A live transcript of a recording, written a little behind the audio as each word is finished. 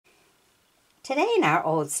Today in our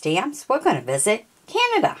old stamps, we're going to visit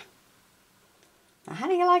Canada. Now, how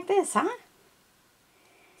do you like this, huh?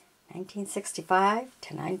 1965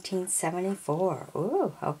 to 1974.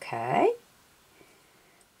 Ooh, okay.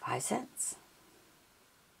 5 cents.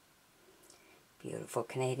 Beautiful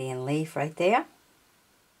Canadian leaf right there.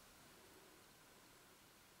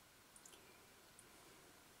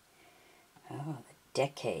 Oh, the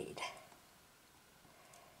decade.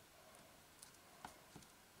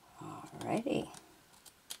 Alrighty.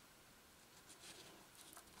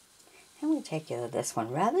 And we take you to this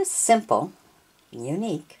one. Rather simple,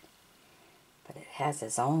 unique, but it has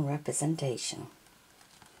its own representation.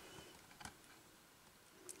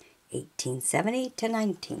 1870 to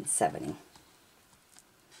 1970.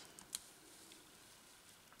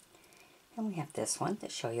 And we have this one to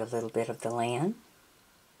show you a little bit of the land.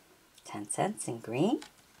 10 cents in green.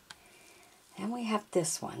 And we have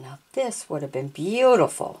this one. Now this would have been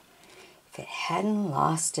beautiful if it hadn't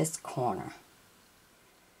lost its corner.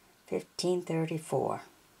 1534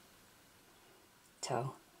 to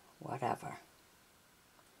whatever.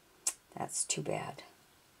 That's too bad.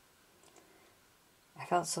 I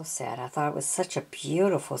felt so sad. I thought it was such a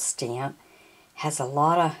beautiful stamp. Has a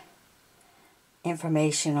lot of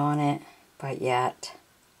information on it, but yet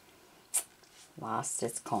lost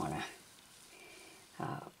its corner.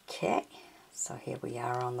 Okay, so here we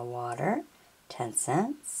are on the water. 10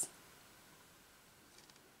 cents.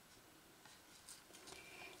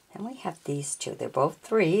 And we have these two. They're both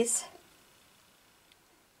 3s.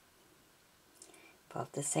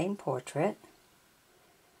 Both the same portrait.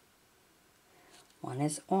 One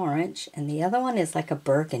is orange and the other one is like a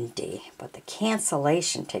burgundy, but the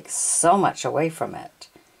cancellation takes so much away from it.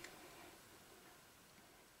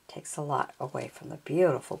 Takes a lot away from the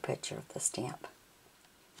beautiful picture of the stamp.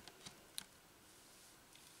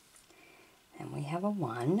 And we have a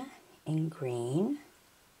 1 in green.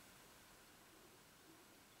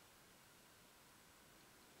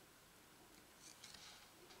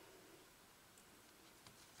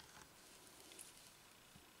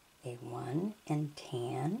 A 1 in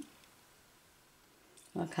tan.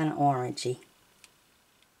 Well, kind of orangey.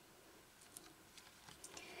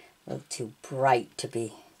 A little too bright to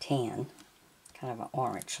be tan. Kind of an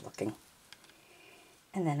orange looking.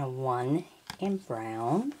 And then a 1 in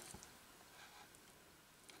brown.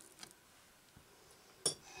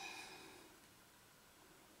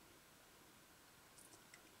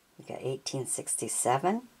 We got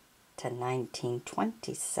 1867 to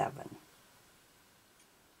 1927.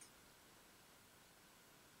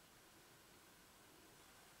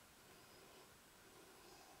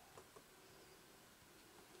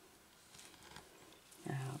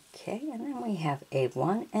 Okay, and then we have a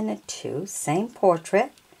 1 and a 2, same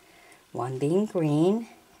portrait, 1 being green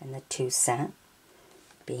and the 2 cent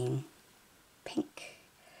being pink.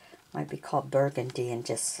 Might be called burgundy and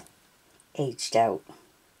just aged out.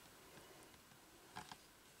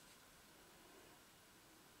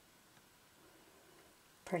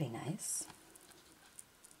 Pretty nice.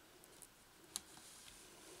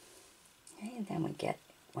 Okay, and then we get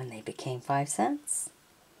when they became 5 cents.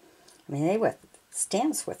 I mean,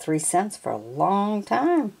 stamps were 3 cents for a long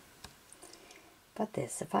time. But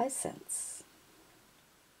there's the 5 cents.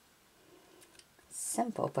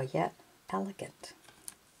 Simple, but yet elegant.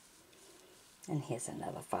 And here's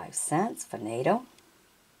another 5 cents for NATO.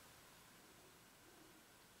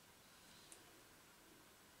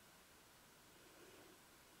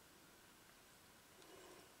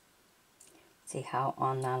 See how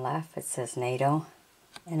on the left it says NATO,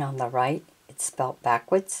 and on the right it's spelled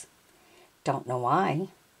backwards? Don't know why.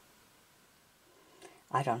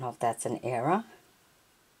 I don't know if that's an error.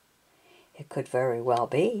 It could very well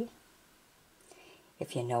be.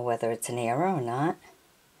 If you know whether it's an error or not,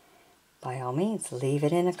 by all means, leave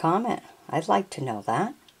it in a comment. I'd like to know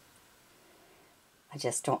that. I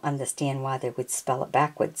just don't understand why they would spell it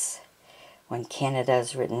backwards. When Canada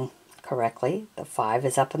is written correctly, the 5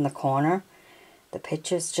 is up in the corner. The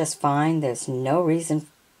picture's just fine. There's no reason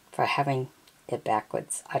for having it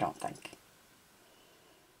backwards, I don't think.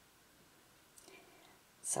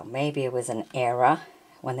 So maybe it was an error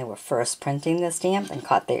when they were first printing the stamp and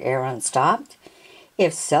caught their error and stopped.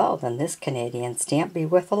 If so, then this Canadian stamp be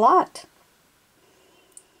worth a lot.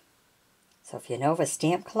 So if you know of a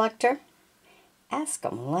stamp collector, ask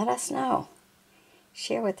them, let us know.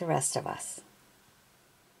 Share with the rest of us.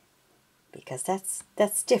 Because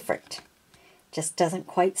that's different. Just doesn't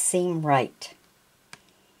quite seem right.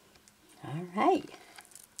 All right.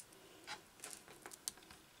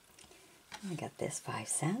 I got this 5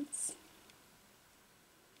 cents.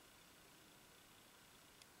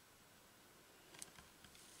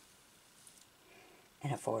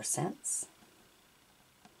 and a 4 cents.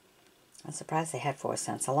 I'm surprised they had 4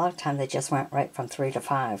 cents. A lot of times they just went right from 3 to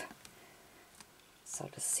 5. So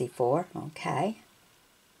to C4, okay.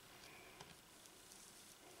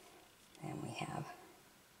 And we have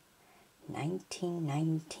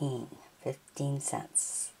 1919, 15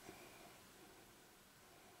 cents.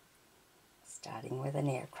 Starting with an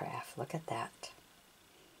aircraft. Look at that.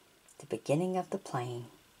 The beginning of the plane.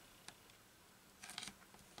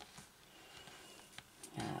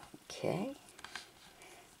 Okay.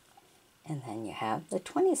 And then you have the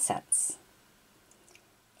 20 cents.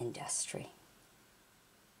 Industry.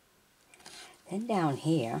 Then down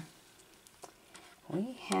here,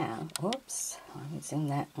 we have, oops, let me zoom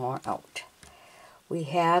that more out. We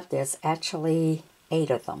have, there's actually 8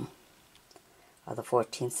 of them, of the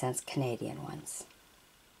 14 cents Canadian ones.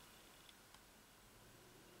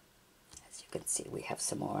 As you can see, we have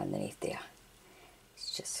some more underneath there.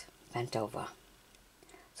 It's just bent over.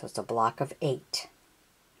 So it's a block of 8.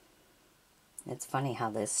 It's funny how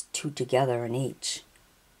there's 2 together in each.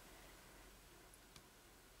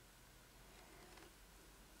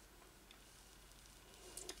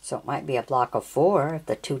 So it might be a block of 4 if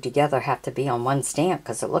the 2 together have to be on one stamp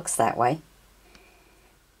because it looks that way.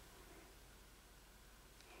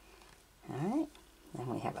 Alright, then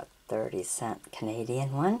we have a 30-cent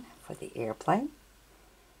Canadian one for the airplane.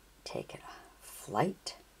 Taking a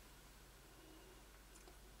flight.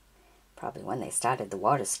 Probably when they started the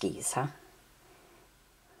water skis, huh?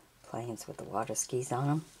 Planes with the water skis on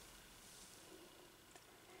them.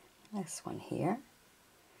 This one here.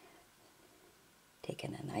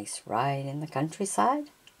 Taking a nice ride in the countryside.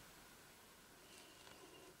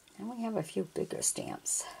 And we have a few bigger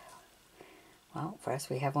stamps. Well, first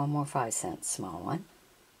we have one more 5 cent small one.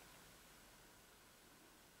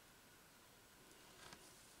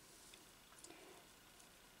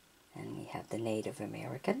 And we have the Native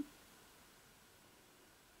American.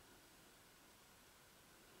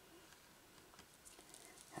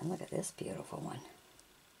 And look at this beautiful one.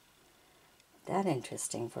 That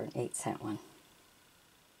interesting for an 8 cent one.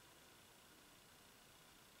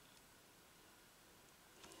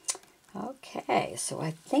 Okay, so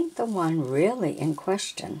I think the one really in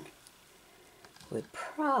question would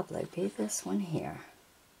probably be this one here.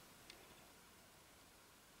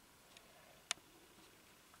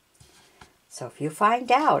 So if you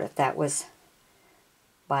find out if that was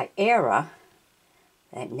by error,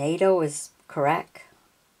 that NATO is correct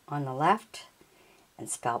on the left and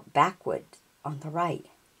spelled backward on the right,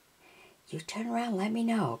 you turn around and let me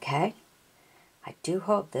know, okay? I do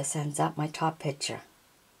hope this ends up my top picture,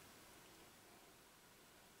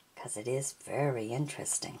 because it is very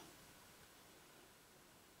interesting.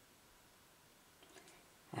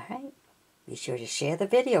 Alright, be sure to share the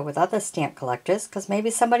video with other stamp collectors, because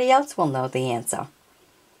maybe somebody else will know the answer.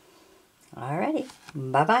 Alrighty,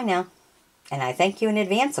 bye-bye now. And I thank you in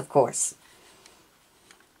advance, of course.